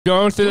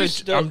Going through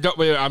I'm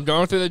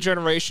going through the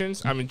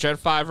generations. I'm in Gen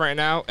 5 right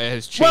now. It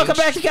has changed. Welcome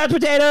back to Couch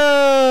Potato!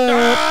 It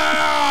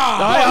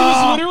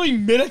was literally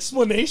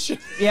mid-explanation.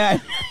 Yeah,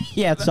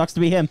 yeah, it sucks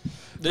to be him.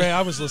 Hey,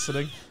 I was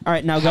listening. All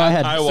right, now go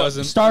ahead. I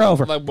wasn't. Start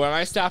over. Like when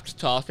I stopped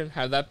talking,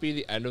 had that be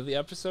the end of the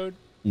episode?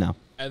 No.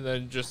 And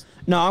then just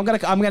No, I'm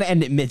gonna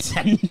end it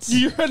mid-sentence.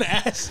 You're an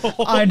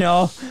asshole. I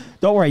know.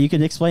 Don't worry, you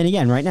can explain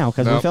again right now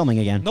because we're Nope. filming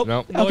again. Nope.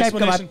 Nope. No Okay,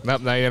 explanation.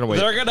 Nope, now you gotta wait.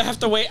 They're gonna have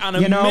to wait on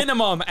a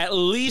minimum at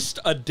least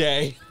a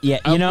day. Yeah,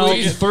 you know. At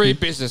least 3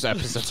 business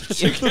episodes.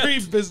 3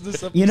 business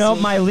episodes. You know,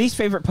 my least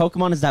favorite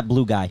Pokemon is that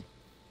blue guy.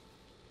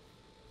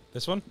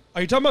 This one?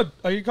 Are you talking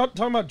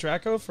about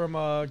Draco from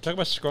Talk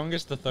about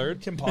Strongest the Third.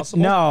 Kim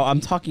Possible? No,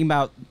 I'm talking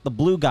about the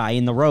blue guy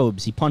in the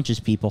robes. He punches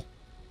people.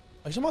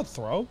 Are you talking about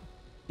Throw?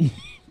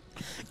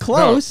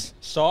 Close.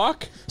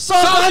 Sock?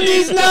 Suck on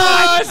these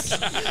nuts!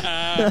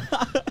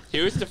 He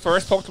was the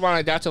first Pokemon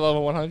I got to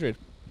level 100.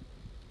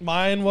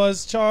 Mine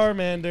was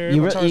Charmander.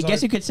 You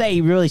guess you could say he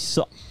really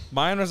sucked.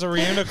 Mine was a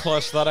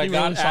Reuniclus that I You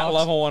got really at sucks.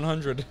 level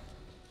 100.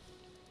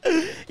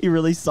 He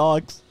really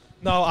sucks.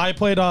 No, I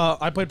played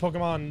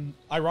Pokemon,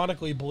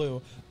 ironically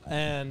Blue,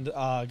 and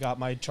got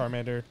my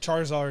Charmander,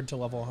 Charizard to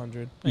level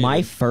 100.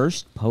 My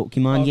first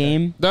Pokemon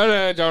game. No,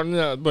 we're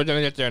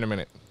gonna get there in a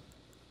minute.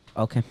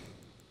 Okay.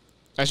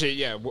 Actually,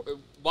 yeah.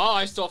 While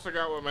I still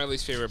figure out what my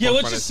least favorite Yeah, Pokemon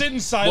let's just is. sit in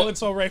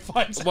silence while Ray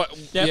finds out. What?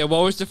 Yep. Yeah,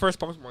 what was the first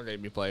Pokemon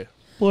game you played?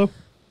 Blue.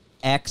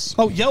 X.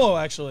 Oh, yellow,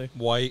 actually.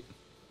 White.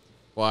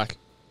 Black.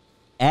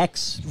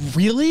 X.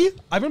 Really?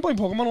 I've been playing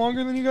Pokemon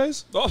longer than you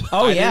guys?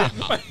 Oh, yeah.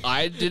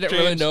 I didn't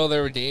really know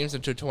there were games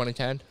until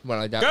 2010 when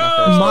I got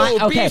Go! my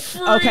first. Okay. be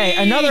free! Okay.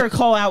 Another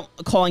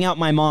calling out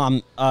my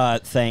mom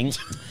thing.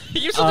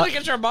 You something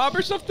against your mom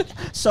or something?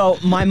 So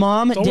my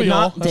mom Don't did we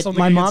all? not. That's something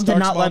My mom against did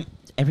Dark's not let. mom.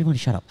 Everybody,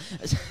 shut up.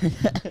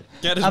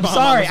 Get his I'm mom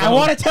sorry. on the I phone.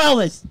 want to tell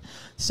this.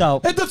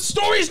 So And the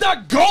story's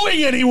not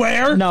going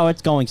anywhere! no,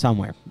 it's going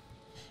somewhere.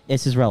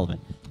 This is relevant.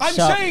 I'm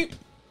So- saying...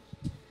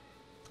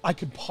 I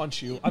could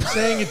punch you. I'm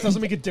saying it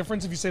doesn't make a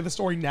difference if you say the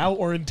story now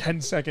or in 10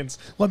 seconds.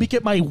 Let me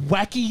get my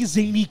wacky,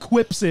 zany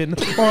quips in,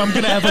 or I'm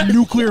gonna have a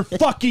nuclear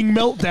fucking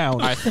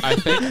meltdown. I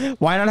think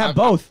Why not have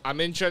both?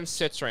 I'm in Gen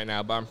 6 right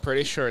now, but I'm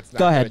pretty sure it's not.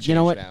 Go gonna ahead. You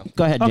know what? change now.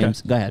 Go ahead, Okay.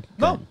 James. Go ahead.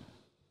 Go No. ahead.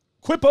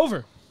 Quip over.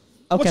 Okay.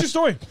 What's your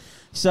story?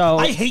 So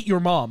I hate your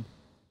mom.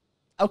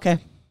 okay.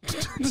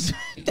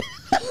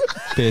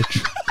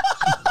 Bitch.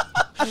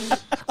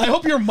 I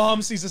hope your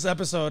mom sees this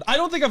episode. I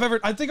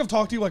think I've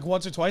talked to you like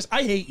once or twice.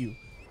 I hate you.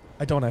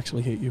 I don't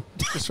actually hate you.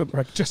 Just for the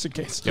record, just in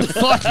case. Yeah,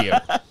 fuck you.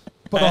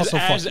 But also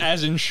fuck you.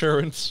 As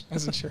insurance.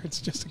 As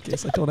insurance, just in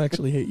case. I don't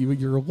actually hate you.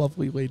 You're a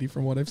lovely lady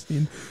from what I've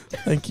seen.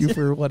 Thank you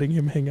for letting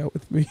him hang out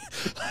with me.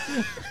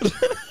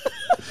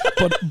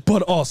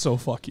 but also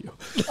fuck you.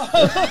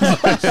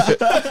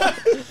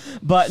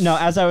 But no,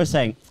 as I was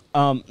saying,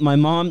 my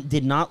mom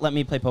did not let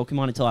me play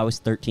Pokemon until I was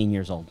 13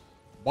 years old.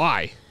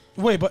 Why?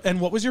 Wait,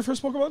 and what was your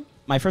first Pokemon?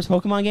 My first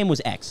Pokemon game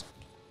was X.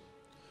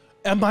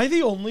 Am I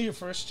the only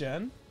first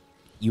gen?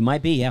 You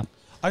might be, yeah.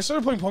 I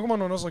started playing Pokemon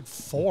when I was like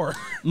 4.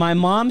 My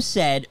mom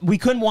said we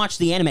couldn't watch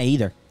the anime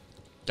either.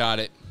 Got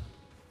it.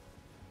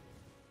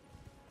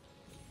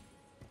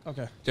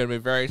 Okay. It's gonna be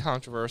very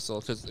controversial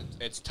because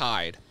it's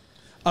tied.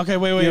 Okay,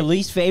 wait. Your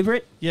least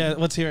favorite? Yeah,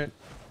 let's hear it.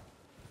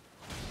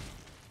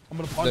 I'm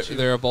gonna punch you.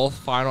 They're both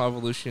final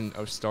evolution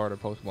of starter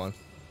Pokemon.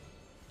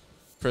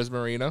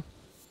 Prismarina.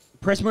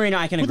 Prismarina,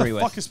 I can Who agree the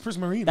with. fuck is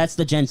Prismarina? That's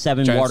the Gen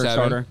 7 Gen water 7.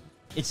 starter.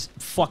 It's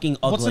fucking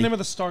ugly. What's the name of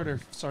the starting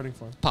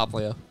form?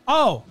 Popplio.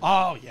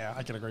 Oh, yeah,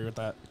 I can agree with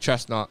that.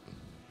 Chestnut.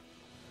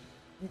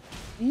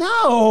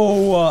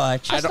 No!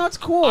 Chestnut's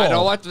cool. I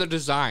don't like the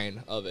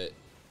design of it.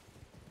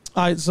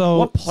 All right, so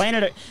What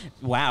planet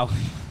are... Wow.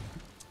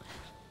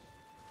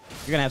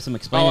 You're gonna have some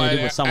explaining to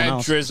do with someone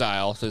else.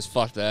 Drizzile says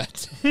fuck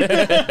that.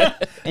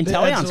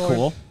 Inteleon's Edgelord.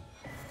 cool.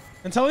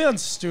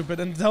 Inteleon's stupid.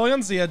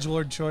 Inteleon's the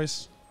edgelord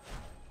choice.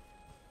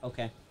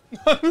 Okay.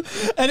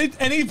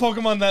 Any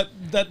Pokemon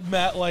that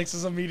Matt likes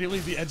is immediately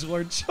the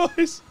edgelord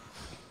choice.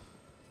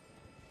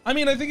 I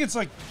mean, I think it's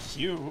like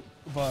cute,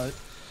 but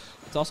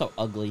It's also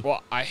ugly.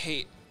 Well, I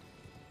hate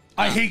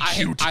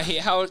cute. I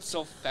hate how it's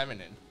so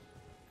feminine.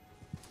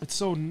 It's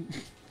so.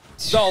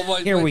 So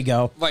like, Here we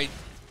go. Like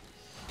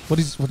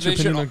What's your They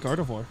opinion on should-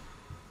 Gardevoir?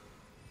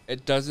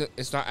 it doesn't.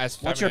 It's not as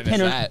feminine What's your as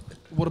opinion- that.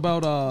 What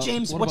about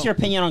James, what what's about- your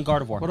opinion on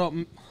Gardevoir? What about?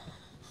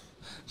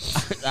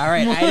 All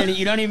right,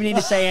 you don't even need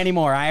to say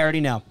anymore. I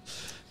already know.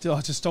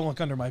 Dude, just don't look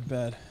under my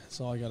bed.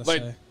 That's all I gotta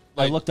Like, say.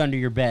 I looked under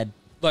your bed.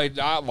 like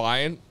not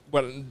lying.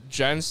 When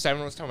Gen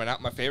 7 was coming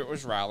out, my favorite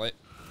was Rowlet.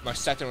 My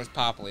second was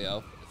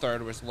Popplio.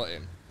 Third was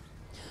Litten.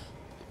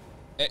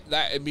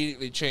 That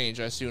immediately changed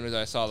as soon as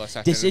I saw the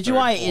second. and third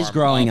Decidueye is form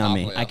growing of on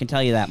me. Popplio. I can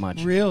tell you that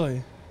much.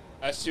 Really?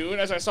 As soon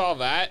as I saw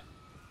that,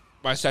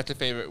 my second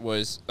favorite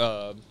was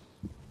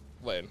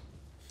Litten.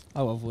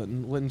 I love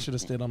Litten. Litten should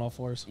have stayed on all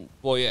fours.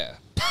 Well, yeah.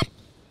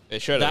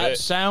 It should That have.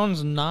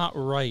 sounds not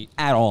right.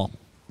 At all.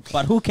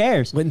 But who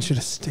cares? Litten should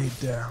have stayed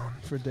down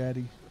for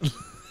Daddy.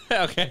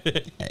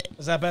 Okay.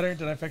 Is that better?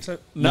 Did I fix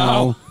it?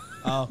 No.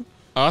 Oh.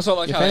 I also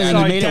like If how they anything,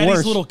 added, you made it Daddy's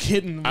worse. little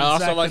kitten. I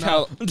also was like acting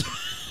how up.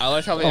 I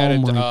like how they Oh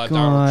added my Donald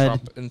God.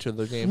 Trump into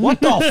the game.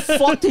 What the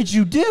fuck did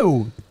you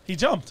do? He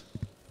jumped.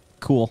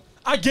 Cool.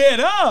 I get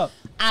up.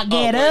 I Oh,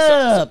 get wait,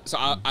 up. So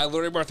I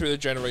literally went through the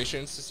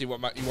generations to see what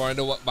you want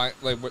to know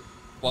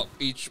what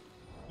each.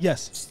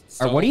 Yes.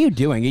 Or what are you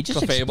doing? Are you just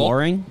Clefable.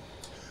 exploring?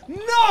 No.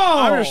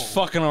 I'm just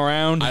fucking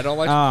around. I don't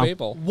like Oh.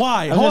 Fable.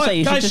 Why? I was Hold gonna say, on,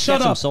 you should guys, just shut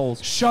get some up.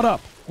 souls. Shut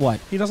up. What?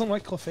 He doesn't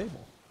like Clefable.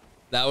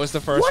 That was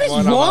the first What is one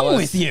on my wrong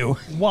list. with you?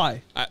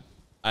 Why?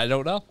 I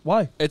don't know.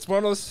 Why? It's one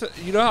of those.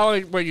 You know how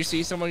like, when you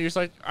see someone, you're just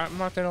like, I'm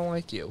not gonna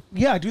like you.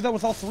 Yeah, I do that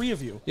with all three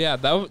of you. Yeah,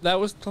 that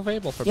was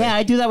Fable for me. Yeah,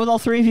 I do that with all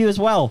three of you as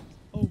well.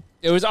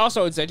 It was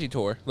also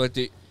Executor, like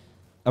the.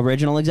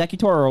 Original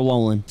Executor or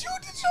Alolan? Dude,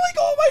 did you like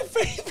all my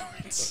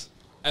favorites?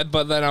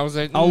 But then I was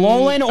like,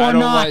 Alolan I or don't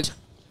not? like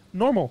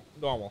Normal.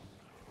 normal.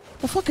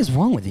 The fuck is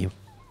wrong with you?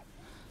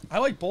 I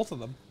like both of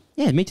them.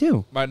 Yeah, me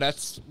too. My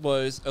next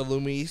was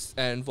Illumise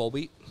and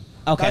Volbeat.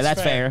 Okay,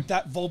 that's fair.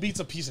 That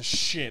Volbeat's a piece of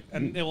shit.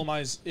 And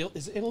Illumise...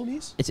 is it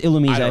Illumise? It's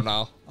Illumise. I don't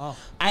know. Oh.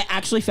 I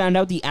actually found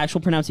out the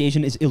actual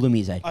pronunciation is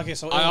Illumise. Okay,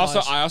 so I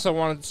Illumise. also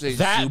wanted to say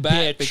That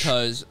Zubat bitch.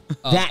 because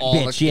of That all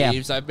bitch, the yeah.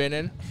 caves I've been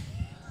in.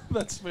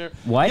 That's fair.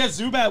 What? Yeah,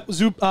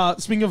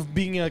 Zubat. Speaking of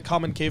being a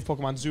common cave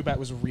Pokemon, Zubat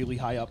was really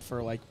high up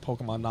for like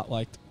Pokemon not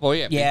liked. Well,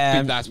 yeah,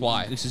 Yeah, that's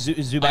why.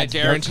 Zubat's I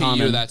guarantee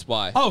you that's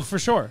why. Oh, for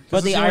sure.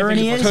 But the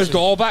irony is- Because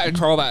Golbat and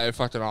Crobat are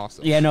fucking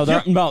awesome. Yeah, no,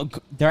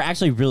 they're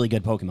actually really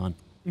good Pokemon.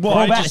 Well,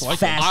 I Crobat just is like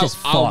fast as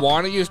I fuck.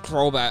 want to use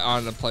Crobat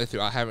on the playthrough.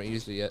 I haven't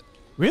used it yet.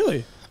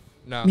 Really?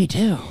 No. Me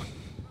too.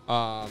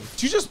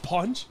 Did you just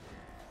punch?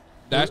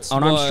 That's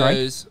Unarmed strike?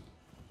 was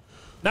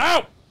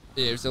No!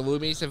 it was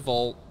Illumise and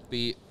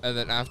Volbeat, and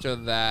then after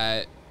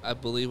that, I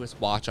believe it was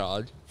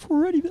Watchog,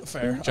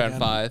 Fair. Gen Again.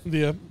 5,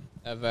 Yeah.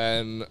 and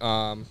then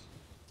And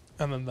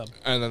then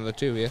them. the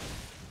 2, yeah.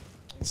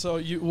 So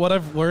what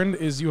I've learned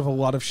is you have a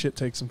lot of shit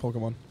takes in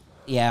Pokemon.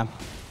 Yeah,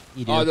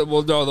 you do. Oh,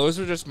 well, no, those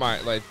are just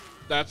my like.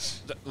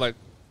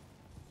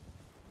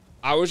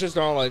 I was just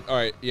going like, all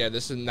right, yeah,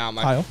 this is not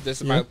my, Kyle?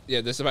 this is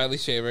Yeah. this is my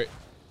least favorite,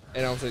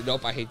 and I was like,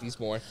 nope, I hate these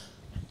more,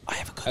 I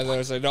have a good and then I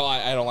was like, no,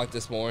 I don't like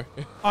this more.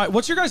 All right,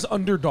 what's your guys'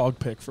 underdog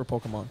pick for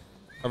Pokemon?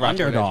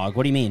 underdog.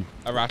 What do you mean?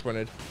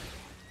 Araquanid.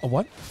 A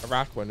what?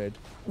 Araquanid.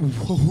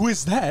 Who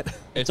is that?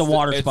 It's a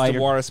water spider. It's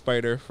the water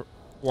spider,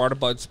 water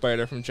bud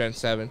spider from Gen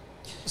 7.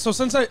 So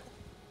since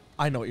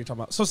I know what you're talking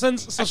about. So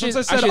since I said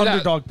actually,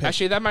 underdog pick.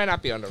 Actually, that might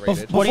not be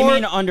underrated. What do you Before-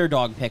 mean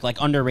underdog pick? Like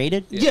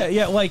underrated?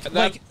 Yeah, like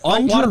That- a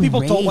lot of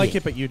people don't Underrated. like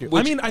it, but you do. I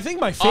Which- mean, I think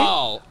my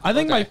Oh, I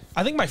think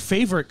okay. my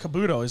favorite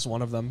Kabuto is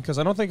one of them because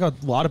I don't think a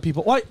lot of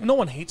people. Well, no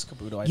one hates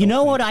Kabuto. You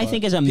know what I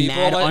think is a People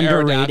mad like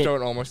underrated. Aerodactyl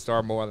and almost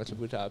Star more on the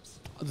Kabutops.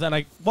 Then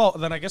I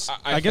guess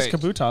I guess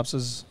think.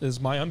 Kabutops is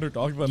my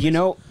underdog. But You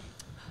know,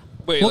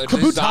 Wait, Well, like,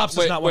 Kabutops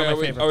is not one of my are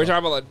we- favorite, Are we though. talking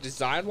about like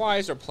design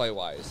wise or play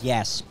wise?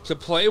 yes. So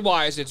play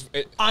wise,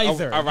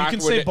 Either. You can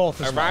say both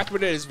as well.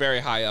 Araquanid is very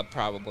high up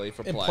probably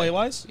for in play. play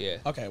wise, Yeah.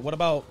 Okay, what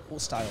about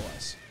style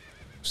wise?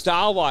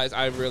 Style wise,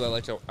 I really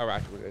like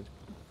Araquanid.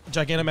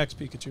 Gigantamax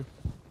Pikachu.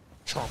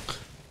 Chunk.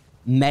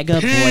 Mega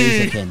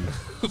Blaziken.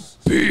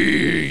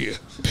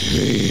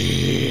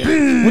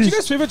 What's your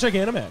guys' favorite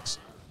Gigantamax?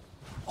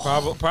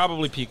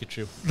 Probably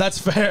Pikachu. That's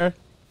fair.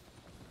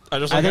 I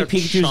just I like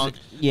think how Pikachu's Chunk.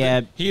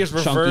 yeah. He is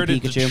chunky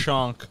reverted Pikachu. to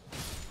Chunk.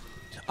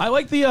 I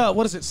like the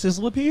what is it,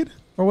 Sizzlipede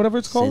or whatever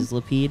it's called.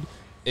 Sizzlipede.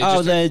 It's Oh,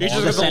 just- the, it's He just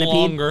the gets a centipede.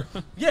 longer.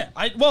 Yeah,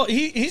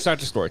 he's Start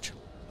to storage.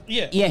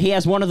 yeah. Yeah, he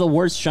has one of the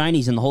worst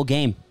shinies in the whole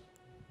game.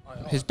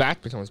 His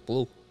back becomes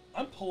blue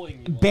I'm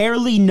pulling you.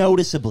 Barely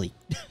noticeably.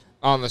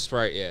 on the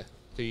sprite. Yeah,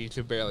 so you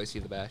can barely see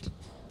the back.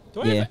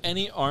 Do I Yeah. have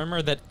any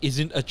armor that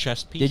isn't a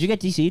chest piece? Did you get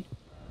DC'd?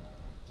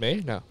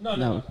 Me? No. No,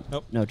 No.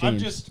 Nope. No, I'm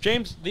James. just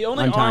James, the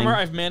only On time. armor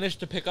I've managed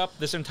to pick up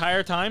this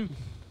entire time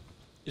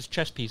is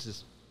chest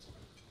pieces.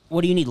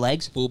 What do you need,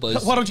 legs?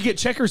 Boobas. Why don't you get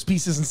checkers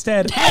pieces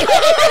instead?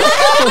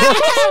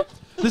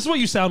 This is what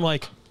you sound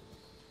like.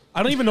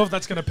 I don't even know if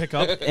that's gonna pick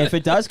up. If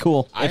it does,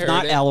 cool. I If heard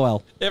not, it.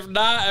 LOL. If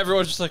not,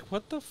 everyone's just like,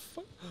 what the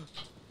fuck?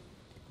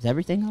 Is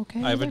everything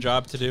okay? I have a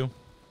job to do.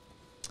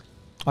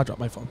 I'll drop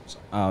my phone.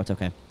 Sorry. Oh, it's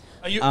okay.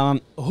 Are you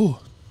Ooh.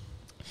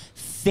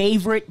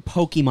 Favorite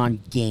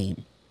Pokemon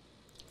game?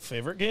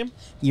 favorite game?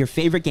 Your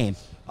favorite game?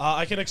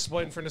 I can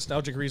explain for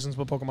nostalgic reasons,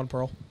 but Pokemon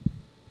Pearl.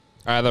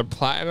 Either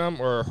platinum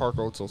or Heart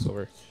Gold, Soul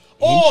Silver.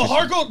 Oh,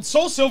 Heart Gold,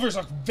 Soul Silver's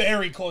a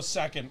very close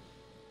second.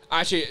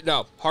 Actually,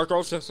 no. Heart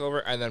Gold, Soul Silver,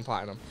 and then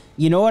platinum.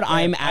 You know what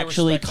I'm I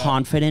actually respect that.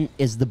 confident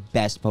is the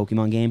best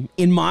Pokemon game?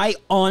 In my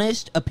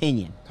honest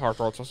opinion. Heart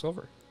Gold, Soul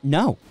Silver.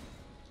 No.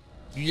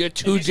 You get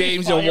two If you say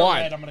games in Fire one.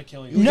 Red, I'm gonna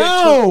kill you. You get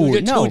No, two, you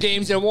get no. two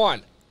games in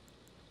one.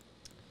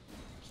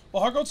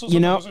 Well, Heart Gold, Soul You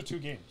Silver, know- those are two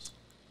games.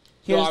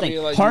 Here's No, the I thing.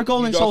 mean, like, Heart you-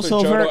 Gold you and go Soul through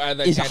Silver Johto and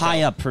then is Kanto.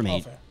 high up for me. Oh,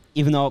 fair.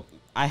 Even though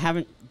I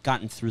haven't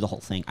gotten through the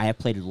whole thing. I have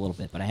played it a little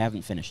bit, but I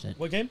haven't finished it.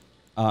 What game?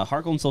 Heart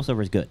Gold and Soul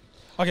Silver is good.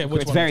 Okay,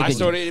 which It's one? very I good.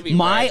 still game. need to be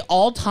My right.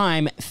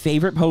 all-time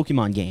favorite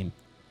Pokemon game,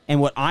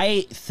 and what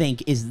I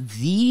think is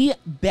the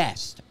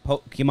best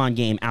Pokemon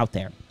game out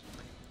there,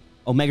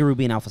 Omega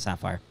Ruby and Alpha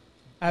Sapphire.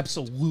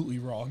 Absolutely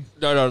wrong.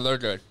 No, they're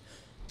good.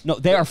 No,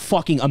 they are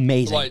fucking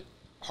amazing. Like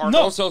Heart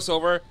No. Gold, Soul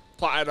Silver,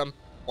 Platinum,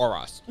 or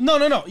Rust.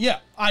 No. Yeah,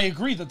 I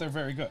agree that they're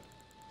very good.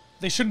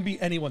 They shouldn't be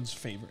anyone's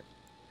favorite.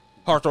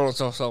 Heart Gold and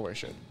Soul Silver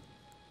should.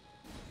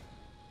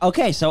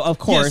 Okay, so of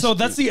course. Yeah, so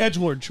that's the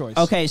edgelord choice.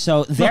 Okay,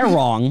 so they're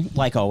wrong,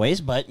 like always,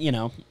 but you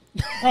know.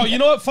 Bro, you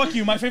know what? Fuck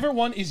you. My favorite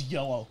one is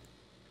yellow.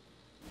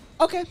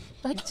 Okay,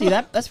 I can see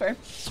that. That's fair.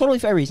 Totally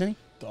fair reasoning.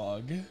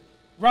 Dog.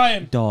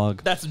 Ryan.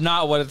 Dog. That's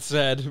not what it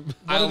said.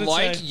 I did it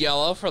like say?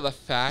 yellow for the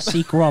fact.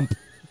 Seek rump.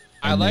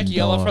 I and like then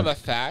yellow for dog. the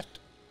fact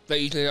that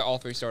you can get all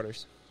 3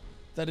 starters.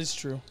 That is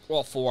true.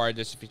 Well, 4 I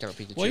just if you count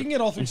Pikachu. Well, you can get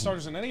all 3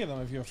 starters in any of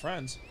them if you have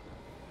friends.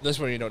 This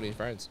one you don't need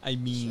friends. I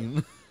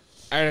mean,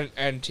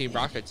 And Team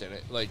Rocket's in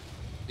it, like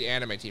the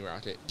anime Team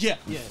Rocket. Yeah.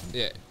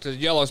 Yeah, because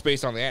yellow's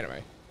based on the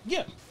anime.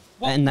 Yeah.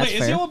 Well, And that's wait, is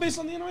fair. yellow based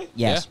on the anime?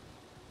 Yes.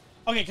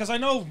 Okay, because I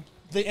know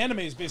the anime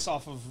is based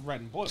off of red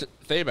and blue.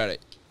 Think about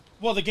it.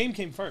 Well, the game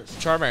came first.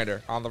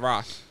 Charmander on the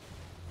rock.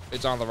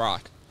 It's on the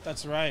rock.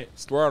 That's right.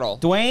 Squirtle.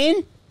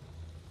 Dwayne?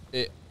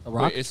 It, The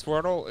rock? wait, is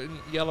Squirtle in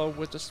yellow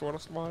with the Squirtle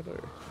squad?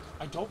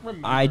 I don't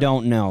remember. I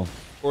don't know.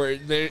 Or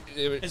they,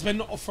 It's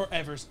been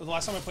forever. The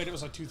last time I played it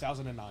was like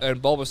 2009.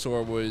 and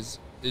Bulbasaur is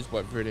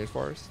what, Viridian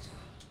Forest?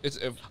 It's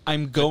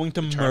I'm going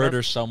to Eternal-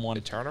 murder someone.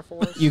 Eternal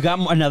Forest? You got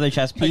another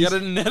chess I piece?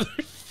 got another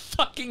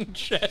fucking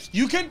chest.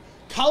 You can.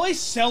 Kale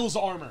sells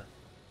armor.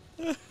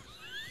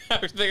 I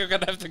think I'm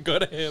gonna have to go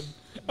to him.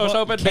 I was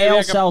Well, hoping Kale maybe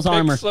I could sells pick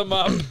armor. some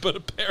up, but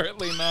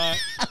apparently not.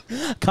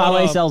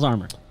 Kale sells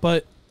armor.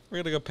 But We're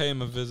gonna go pay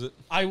him a visit.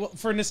 I will,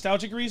 for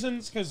nostalgic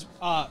reasons, because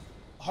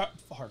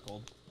Heart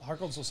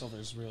Gold Soul Silver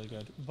is really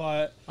good.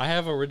 But I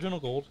have original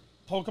gold.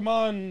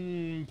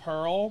 Pokemon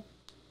Pearl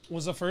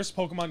was the first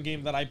Pokemon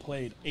game that I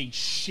played a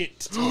shit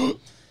ton.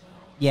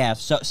 Yeah,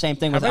 so same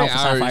thing How with many Alpha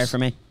Sapphire hours for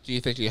me. do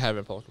you think you have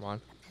in Pokemon?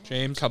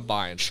 James.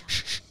 Combined.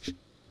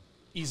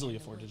 Easily a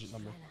 4-digit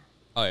number.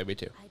 Oh, yeah, me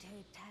too. I'd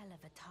heard tell of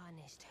a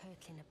tarnished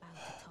hurtling about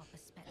atop a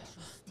spectral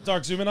steed.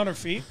 Dark, zoom in on her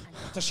feet.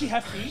 Does she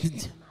have feet? No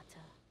matter.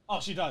 Oh,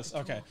 she does.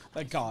 Okay.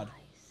 Thank God.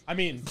 I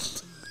mean,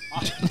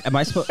 Am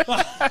I supposed...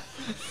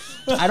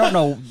 I don't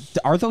know.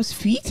 Are those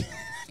feet?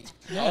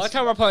 I like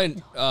how we're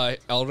playing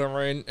Elden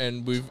Ring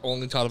and we've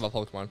only talked about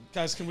Pokemon.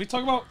 guys, can we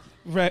talk about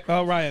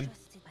Ryan?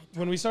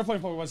 When we start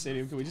playing Pokemon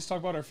Stadium, can we just talk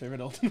about our favorite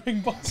Elden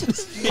Ring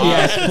bosses?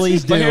 Yes,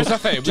 please do. But here's the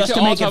thing. We Just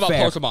can to all make talk it about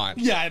fair. Pokemon.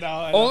 Yeah, I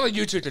know. Only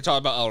you two can talk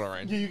about Elden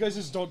Ring. Yeah, you guys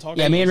just don't talk.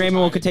 Yeah, about me it and most of Raymond the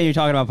will time. continue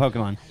talking about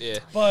Pokemon. Yeah.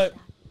 But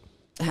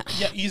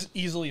yeah,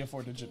 easily a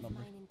 4-digit number.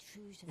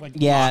 Like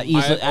Yeah,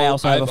 easily. I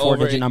also have a I've over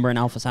 4-digit eight- number in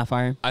Alpha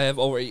Sapphire. I have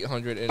over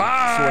 800 in Sword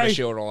and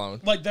Shield alone.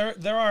 Like there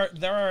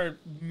are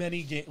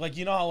many games. Like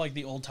you know how like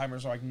the old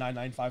timers are like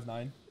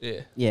 9959.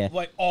 Yeah. Yeah.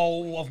 Like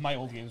all of my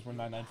old games were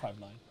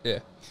 9959. Yeah.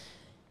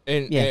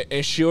 In, Yeah.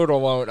 in Shield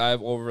alone, I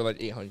have over like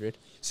 800.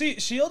 See,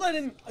 Shield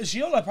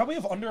I probably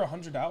have under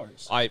 100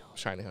 hours. I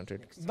shiny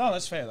 100. No,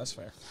 that's fair. That's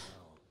fair.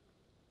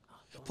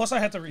 Plus, I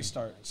had to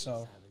restart,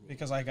 so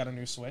because I got a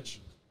new Switch.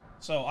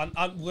 So on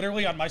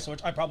literally on my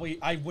Switch, I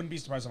wouldn't be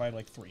surprised if I had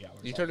like 3 hours.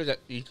 You left. told it that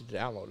you could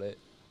download it.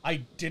 I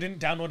didn't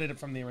download it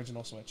from the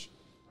original Switch,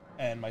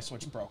 and my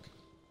Switch broke,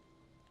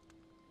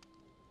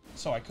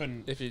 so I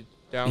couldn't. If you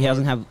download, He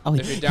doesn't have... Oh,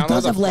 if he you download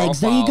does the have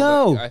legs. There you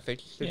profile, go. I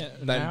think you Yeah,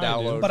 could then now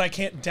I do. download. But I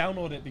can't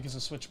download it because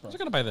the Switch I broke. was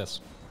gonna buy this.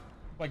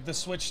 Like the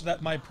Switch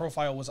that my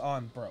profile was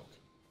on broke,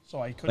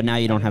 so I couldn't. But now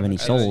you don't have any and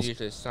then souls. you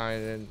just sign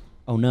in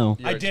Oh, no.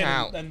 your I did,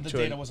 account and the to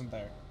data an- wasn't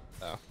there.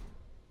 Oh.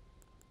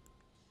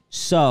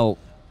 So...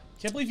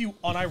 Can't believe you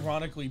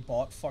unironically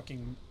bought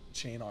fucking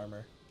chain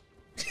armor.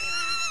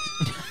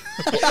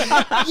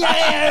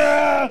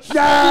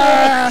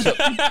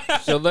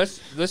 So let's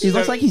He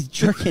looks like he's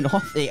jerking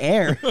off the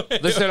air.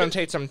 let's then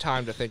take some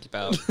time to think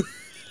about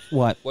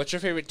What? what's your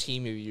favorite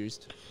team you've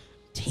used.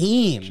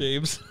 Team.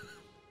 James.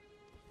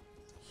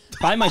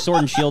 Probably my Sword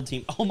and Shield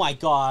team. Oh, my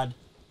God.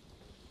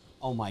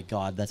 Oh, my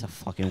God. That's a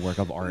fucking work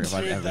of art if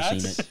I've Dude, ever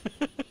seen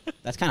it.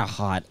 That's kind of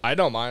hot. I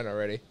know mine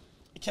already.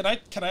 Can I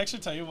actually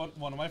tell you what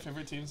one of my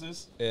favorite teams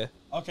is? Yeah.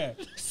 Okay.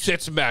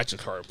 6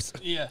 Magikarps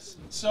Yes.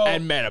 So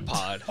and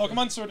Metapod.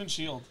 Pokemon Sword and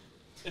Shield.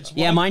 It's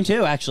Yeah, one of- mine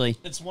too, actually.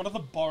 It's one of the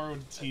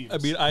borrowed teams. I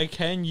mean, I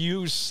can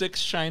use 6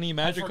 shiny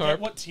I forget Magikarp.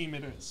 what team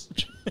it is.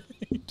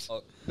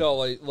 No,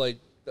 like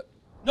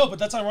No, but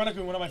that's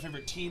ironically one of my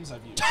favorite teams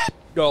I've used.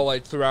 no,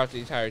 like throughout the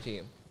entire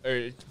team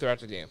or throughout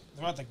the game.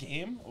 Throughout the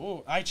game,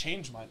 oh, I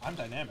changed mine. I'm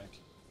dynamic.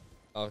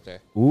 Okay.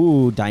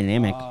 Ooh,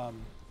 dynamic.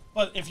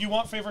 But if you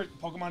want favorite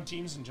Pokemon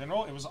teams in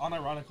general, it was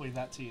unironically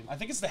that team. I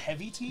think it's the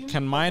heavy team.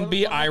 Can mine What-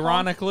 be what are they called?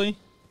 ironically?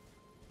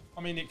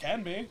 I mean, it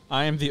can be.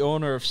 I am the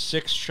owner of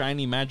 6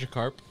 shiny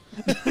Magikarp.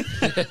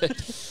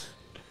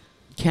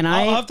 Can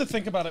I'll I... have to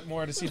think about it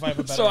more to see if I have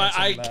a better So answer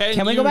I than that. can.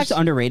 Can we go back to use-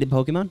 underrated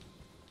Pokemon?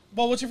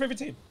 Well, what's your favorite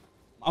team?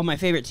 Oh, my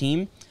favorite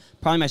team?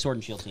 Probably my Sword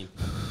and Shield team.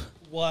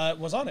 What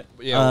was on it?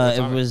 Yeah. what's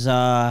It on was,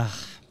 I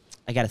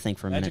gotta think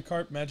for a minute.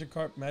 Magikarp,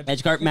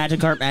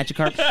 Magikarp.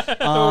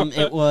 Magikarp.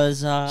 It was,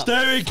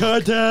 Staring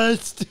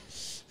contest.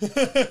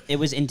 it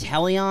was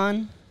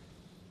Inteleon,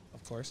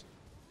 Of course,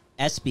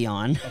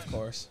 Espeon, of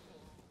course.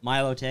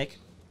 Milotic,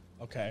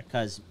 Okay.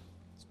 because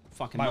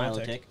fucking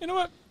Milotic. Milotic. You know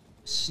what?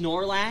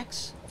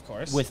 Snorlax Of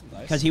course. with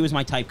Nice. because he was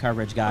my type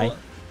coverage guy.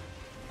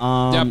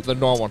 Yep, the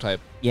normal type.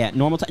 Yeah,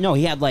 normal type. No,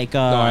 he had like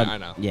I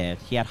know. Yeah,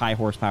 he had high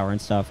horsepower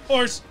and stuff.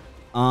 Horse.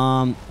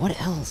 What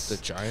else? The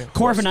giant.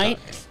 Corviknight.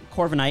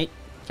 horse Corviknight.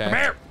 type. Come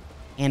here.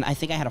 And I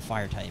think I had a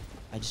fire type.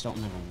 I just don't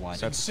remember what.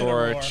 Center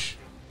Incineroar. storage.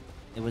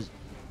 It was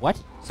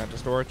what? Center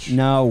storage.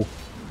 No.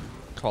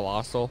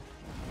 Colossal.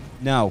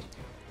 No.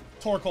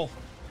 Torkoal.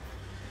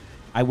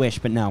 I wish,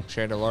 but no.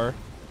 Chandelure.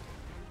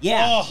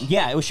 Yeah. Oh.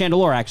 Yeah, it was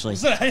Chandelure actually.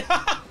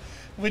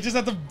 We just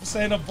have to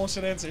say enough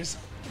bullshit answers.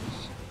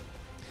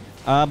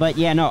 But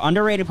yeah, no,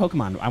 underrated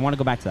Pokemon. I want to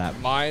go back to that.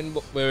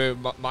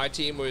 My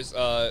team was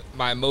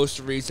my most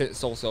recent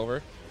Soul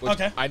Silver. Which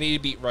Okay. I need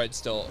to beat Red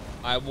still.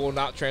 I will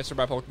not transfer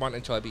my Pokemon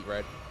until I beat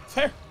Red.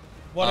 Fair.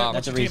 What? That's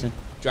what's a your team? reason.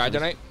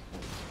 Dragonite,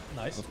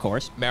 Nice. Of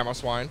course.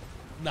 Mamoswine,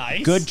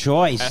 Nice. Good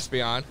choice.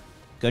 Espeon,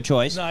 Good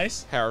choice.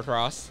 Nice.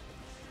 Heracross,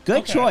 Good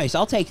Okay. choice.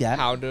 I'll take that.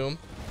 Houndoom,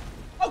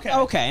 Okay.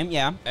 Okay,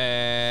 yeah.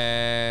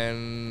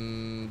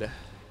 and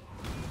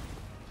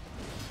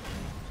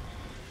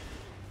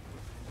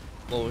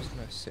what was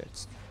my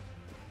sixth?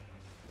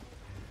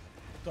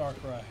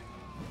 Darkrai.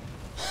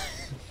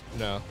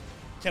 No.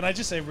 Can I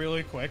just say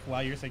really quick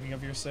while you're thinking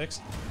of your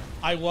six?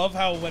 I love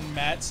how when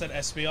Matt said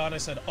Espeon, I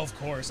said, of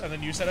course. And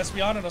then you said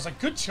Espeon, and I was like,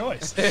 good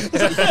choice. Is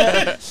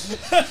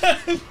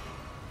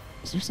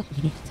there something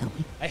you need to tell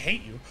me? I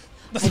hate you.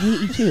 I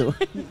hate you too.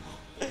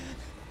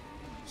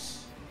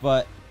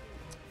 But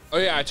Oh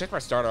yeah, I checked my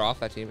starter off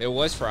that team. It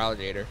was for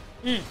Alligator.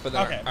 But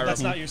then Okay, I that's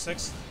remember- not your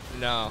six.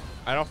 No,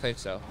 I don't think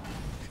so.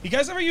 You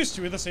guys ever used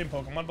two of the same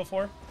Pokemon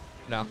before?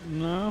 No.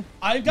 No.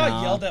 I got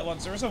Nah. yelled at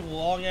once. There was a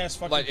long ass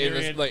fucking Like in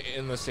period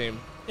the same.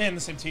 in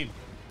the same team.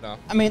 No.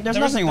 I mean, there's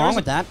There was- nothing there wrong was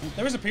with that.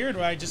 There was a period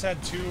where I just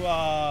had two.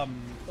 What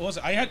was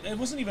it? It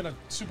wasn't even a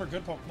super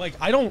good Pokemon. Like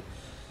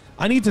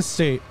I need to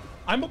state,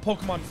 I'm a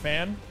Pokemon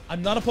fan.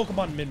 I'm not a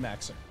Pokemon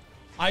min-maxer.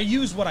 I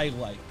use what I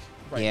like.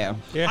 Right Yeah. now.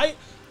 Yeah.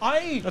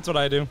 I That's what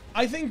I do.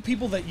 I think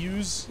people that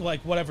use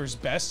like whatever's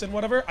best and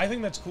whatever, I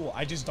think that's cool.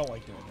 I just don't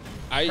like doing it.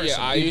 I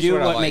You use do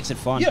what, I what like. makes it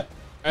fun. Yeah.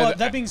 And- But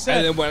that being and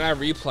said, then when I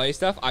replay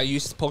stuff, I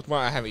use Pokemon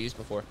I haven't used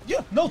before.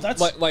 yeah, no, that's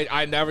Like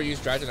I never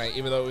used Dragonite,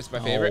 even though it was my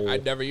favorite. I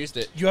never used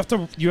it. you have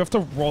to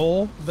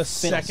roll the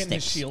second his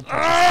Fiddlesticks. shield.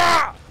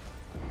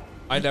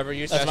 I never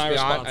used That's my Espeon.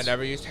 response. I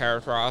never used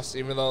Heracross,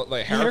 even though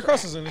like Yeah,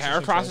 Heracross is an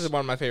interesting Heracross choice. is one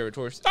of my favorite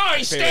tours. Oh,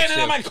 he's standing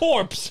on my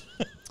corpse.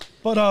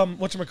 But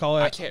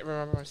whatchamacallit? I can't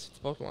remember my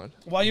Pokemon.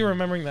 While you're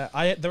remembering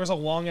that, there was a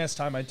long ass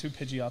time I had two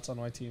Pidgeots on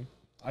my team.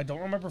 I don't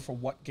remember for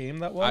what game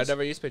that was. I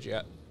never used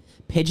Pidgeot.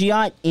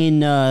 Pidgeot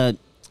in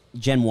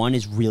Gen 1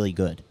 is really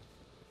good.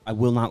 I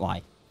will not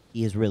lie.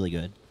 He is really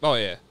good. Oh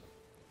yeah.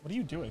 What are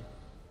you doing?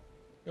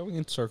 Going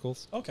in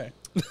circles. Okay.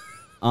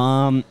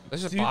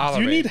 This is Do you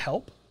bothering me. need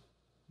help?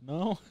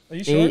 No. Are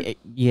you sure?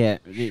 Yeah.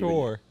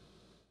 Sure.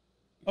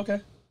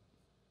 Okay.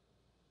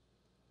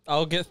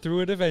 I'll get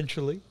through it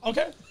eventually.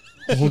 Okay.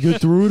 We'll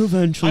get through it I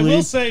eventually.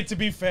 will say, to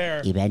be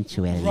fair,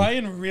 Eventually.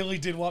 Ryan really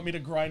did want me to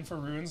grind for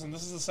runes, and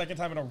this is the second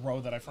time in a row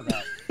that I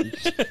forgot.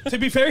 To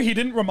be fair, he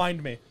didn't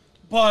remind me.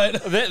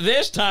 But,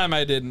 This time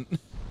I didn't.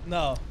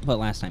 no. But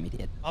last time he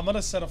did. I'm going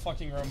to set a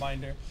fucking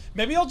reminder.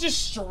 Maybe I'll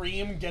just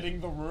stream getting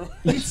the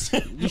runes.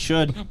 You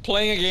should.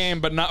 Playing a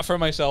game, but not for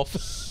myself.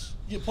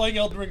 You're playing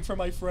Elden Ring for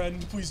my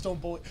friend. Please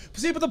don't bully.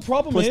 See, but the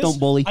problem Please is, don't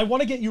bully. I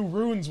want to get you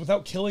runes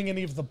without killing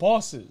any of the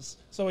bosses.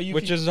 So you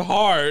Which can, is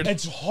hard.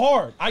 it's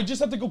hard. I just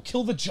have to go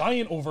kill the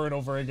giant over and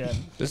over again.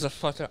 This is a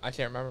fucking. I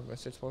can't remember my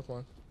six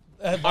Pokemon.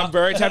 And I'm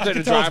very I tempted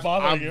can to tell it's drive.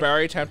 bothering I'm you.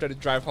 very tempted to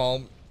drive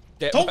home.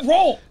 Don't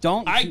roll.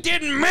 Don't. I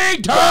didn't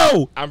mean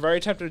to! I'm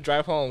very tempted to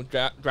drive home,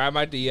 drive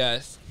my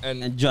DS,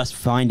 and And just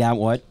find out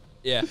what.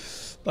 yeah.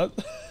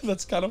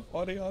 That's kind of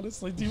funny,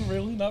 honestly. Do you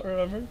really not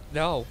remember?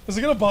 No, Is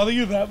it gonna bother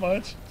you that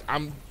much?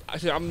 I'm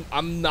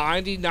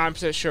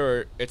 99%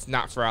 sure it's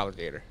not for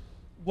Alligator.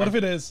 What if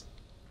it is?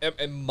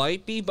 It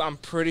might be, but I'm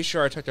pretty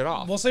sure I took it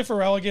off. We'll say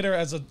for alligator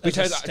as a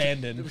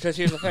stand-in. Because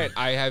here's the thing,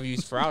 I have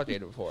used for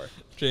Alligator before.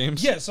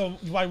 James. Yeah. So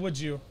why would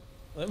you?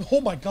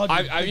 Oh my god. you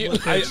I've big little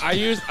bitch.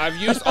 I've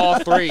used all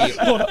three.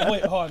 Hold on,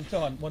 wait, hold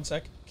on, 1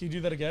 sec. Can you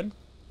do that again?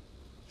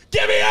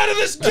 Get me out of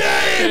this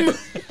game!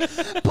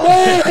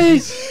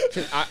 Please!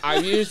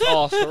 I've used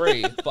all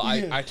three, but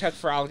I kept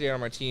for Alligator on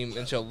my team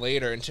until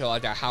later, until I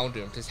got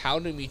Houndoom. Because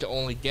Houndoom you to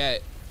only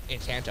get in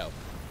Kanto.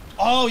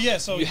 Oh yeah,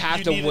 so You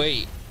have to need it-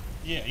 wait.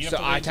 Yeah, you have So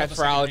to wait I until kept the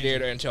for second Alligator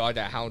region. until I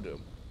got Houndoom.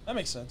 That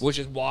makes sense. Which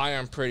is why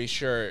I'm pretty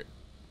sure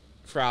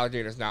for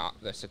Alligator's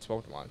not the sixth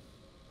Pokemon.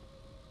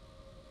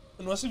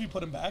 Unless if you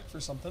put him back for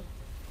something.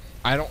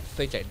 I don't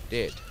think I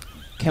did.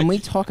 Can we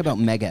talk about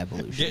Mega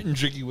Evolution? Getting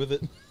jiggy with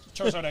it.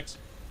 Charizard X.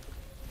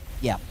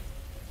 Yeah.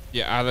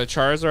 Yeah, either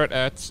Charizard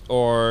X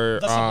or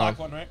That's the black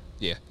one, right?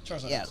 yeah,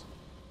 Charizard Yeah. X.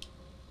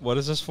 What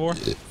is this for?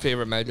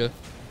 favorite Mega.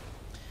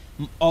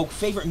 Oh,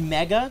 favorite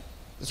Mega?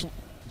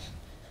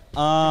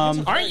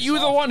 Aren't you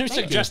the one who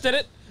Thank you. suggested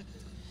it?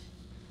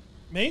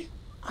 Me?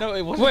 No,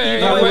 it wasn't. Wait,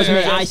 you. No, it wait, was me.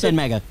 wait. I said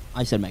Mega.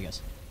 I said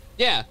Megas.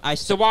 Yeah. I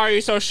So why are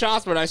you so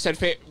shocked when I said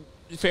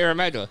favorite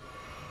Mega?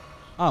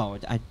 Oh,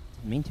 I didn't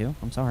mean to.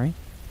 I'm sorry.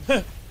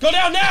 Go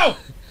down now!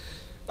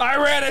 I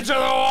ran into the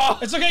wall.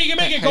 It's okay, you can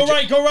make it. Go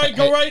right, go right,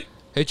 go right.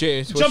 Hey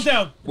James, Jump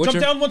down. Jump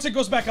down once it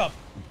goes back up.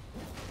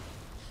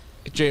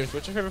 James,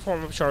 what's your favorite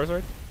form of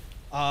Charizard?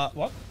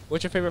 What?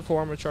 What's your favorite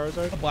form of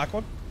Charizard? The black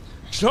one?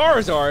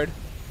 Charizard.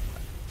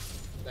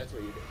 That's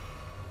what you do.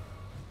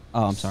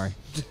 Oh, I'm sorry.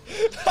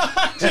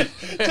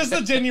 Just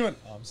the genuine.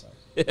 Oh, I'm sorry.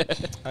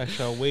 I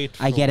shall wait.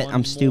 I get it.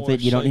 I'm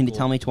stupid. You don't need to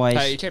tell me Hey,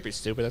 twice. you can't be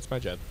stupid. That's my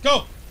job.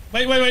 Go.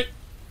 Wait. I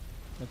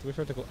have to wait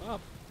for it to go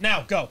up.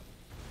 Now, go.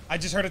 I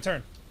just heard a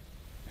turn.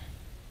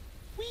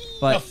 A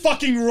But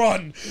fucking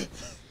run.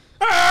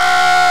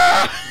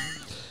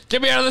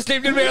 Get me out of this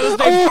game. Get me out of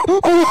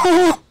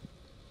this game.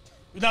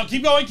 Now,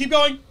 keep going, keep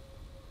going.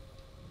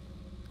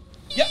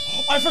 Yeah,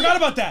 I forgot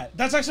about that.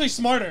 That's actually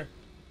smarter.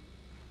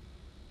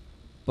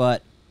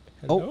 but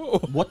Hello. oh,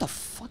 what the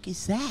fuck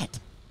is that?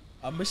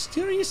 A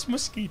mysterious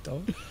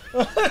mosquito.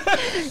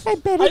 I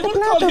bet I want to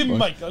call him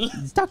Michael.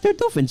 It's Dr.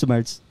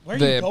 Doofenshmirtz. Where are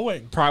you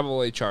going?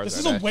 Probably Charizard. This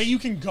is a way you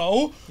can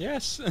go?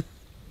 Yes.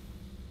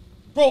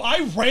 Bro,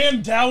 I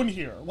ran down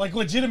here. Like,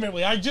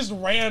 legitimately. I just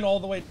ran all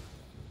the way.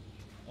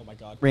 Oh, my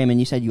God. Raymond,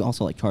 you said you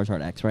also like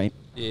Charizard X, right?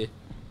 Yeah.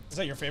 Is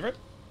that your favorite?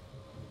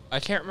 I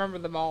can't remember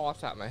them all off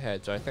the top of my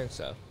head, so I think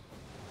so.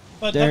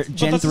 But They're that's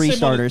Gen the 3 same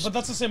starters. But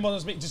that's the same one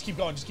as me. Just keep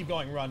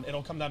going, run.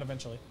 It'll come down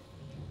eventually.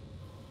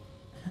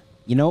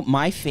 You know,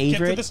 my Get to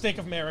favorite. the Stake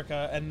of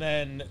America, and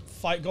then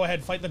fight. Go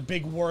ahead, fight the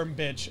big worm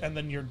bitch, and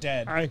then you're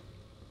dead. I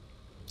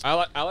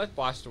I like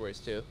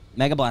Blastoise too.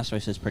 Mega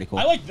Blastoise is pretty cool.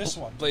 I like this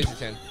one.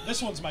 Blaziken.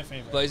 This one's my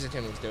favorite.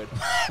 Blaziken was good.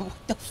 What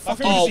the fuck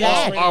favorite is is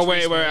that? the- Oh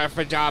wait, I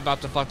forgot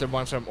about the fucking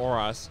ones from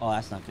Oros. Oh,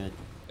 that's not good.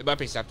 It might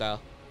be Sceptile.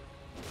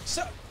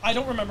 So, I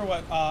don't remember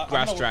what.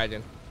 Grass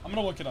Dragon. I'm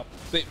gonna look it up.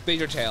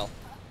 Bigger tail.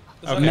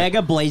 Is that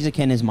Mega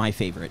Blaziken is my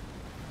favorite.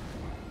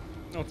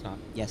 No, it's not.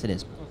 Yes, it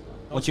is. No,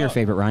 What's it's your not.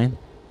 favorite, Ryan?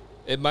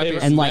 It might be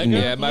Enlighten me.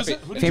 Yeah, it Who might is be it?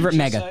 Who did Favorite you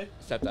just Mega.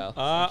 say?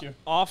 Sceptile. you.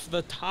 Off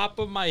the top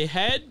of my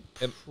head,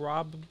 Yep.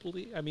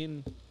 probably. I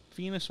mean,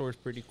 Venusaur's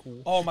pretty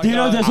cool. Oh my Do you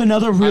know god. there's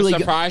another really I'm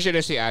good. surprised you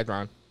didn't see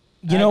Aggron.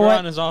 You know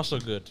Aggron what? is also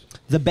good.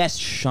 The best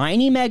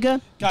shiny Mega?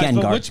 Guys,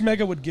 but Gengar. which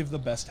Mega would give the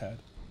best head?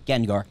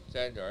 Gengar.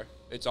 Xandar.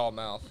 It's all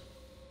mouth.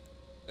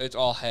 It's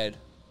all head.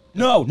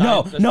 No,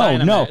 no, That's no,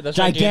 Dynamax. no. That's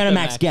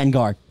Gigantamax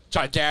Gengar.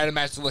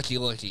 Gigantamax Licky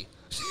Licky.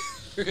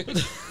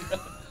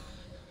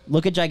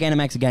 Look at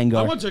Gigantamax I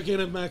Gengar. want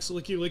Gigantamax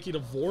Licky Licky to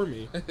vor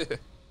me.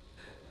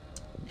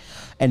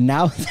 And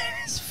now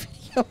there's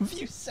video of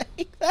you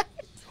saying that.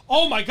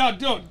 Oh my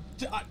god,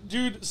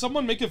 dude,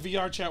 someone make a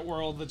VR chat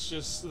world that's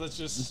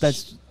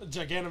Gigantamax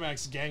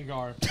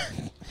Gengar.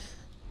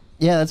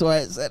 Yeah, that's why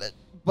I said it.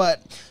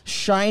 But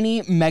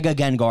shiny Mega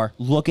Gengar.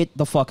 Look it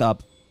the fuck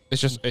up.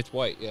 It's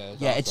white. Yeah.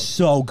 Yeah, it's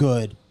so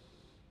good.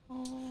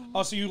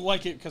 Oh, so you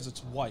like it because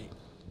it's white.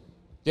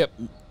 Yep.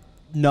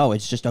 No,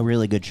 it's just a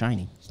really good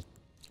shiny.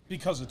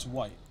 Because it's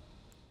white.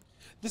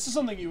 This is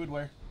something you would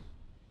wear.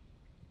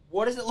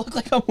 What does it look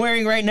like I'm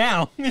wearing right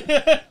now?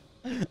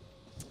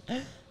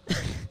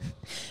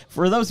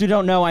 For those who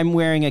don't know, I'm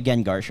wearing a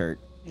Gengar shirt.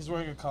 He's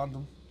wearing a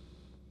condom.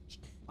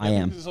 I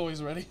am. He's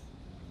always ready.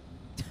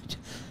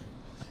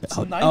 It's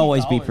I'll $90.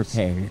 always be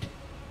prepared.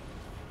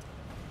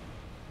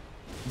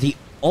 The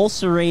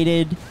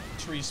ulcerated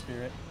Tree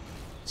spirit.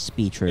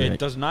 speech It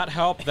does not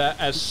help that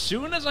as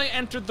soon as I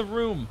entered the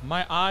room,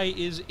 my eye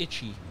is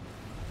itchy.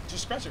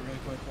 Just scratch it really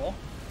quick, Will.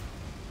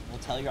 We'll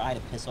tell your eye to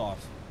piss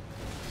off.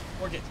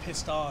 Or get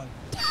pissed on.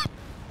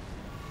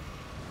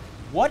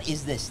 What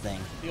is this thing?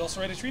 The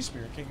ulcerated tree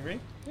spirit, can you read?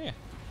 Yeah.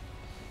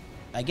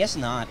 I guess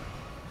not.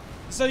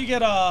 So you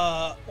get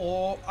I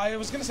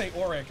was gonna say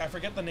Auric. I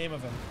forget the name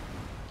of him.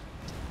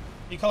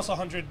 He costs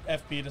 100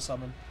 FP to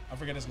summon. I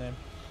forget his name.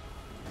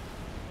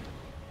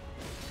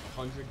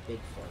 100 big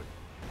fart.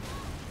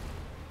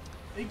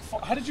 Big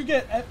How did you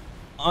get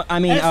I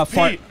mean,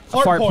 FP?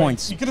 fart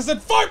points. You could have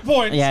said fart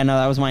points. Yeah, no,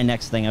 that was my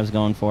next thing I was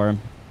going for.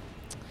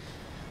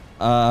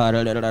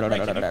 Ray,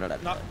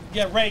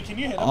 Ray, can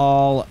you hit him?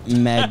 All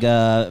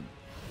Mega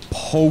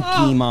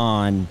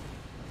Pokemon.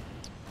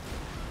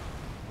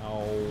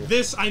 No.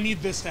 I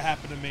need this to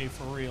happen to me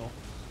for real.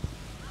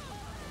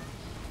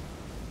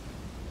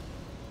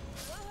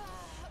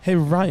 Hey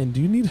Ryan,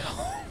 do you need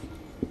help?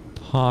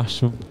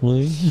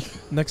 Possibly.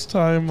 Next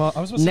time, I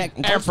was supposed to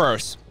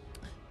Ampharos.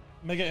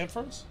 Mega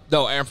Ampharos?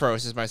 No,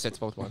 Ampharos is my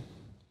sixth Pokemon.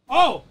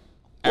 Oh!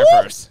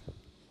 Ampharos.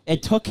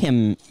 It took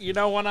him. You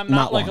know, when I'm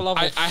Not not, like a long.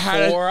 level I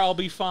had 4, I'll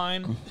be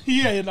fine.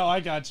 Yeah, you know,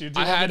 I got you.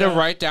 I had to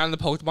write down the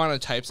Pokemon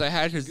and types I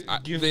had because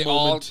Give they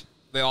moment.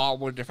 all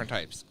were different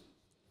types.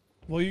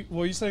 What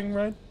were you saying,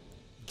 Ryan?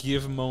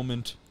 Give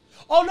moment.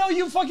 Oh no,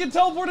 you fucking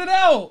teleported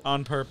out!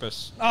 On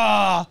purpose.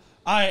 Ah!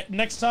 Alright,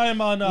 next time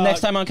on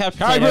Next time on Couch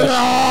Potatoes.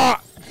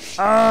 next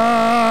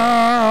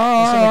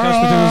time on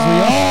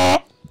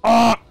Couch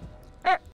Potatoes,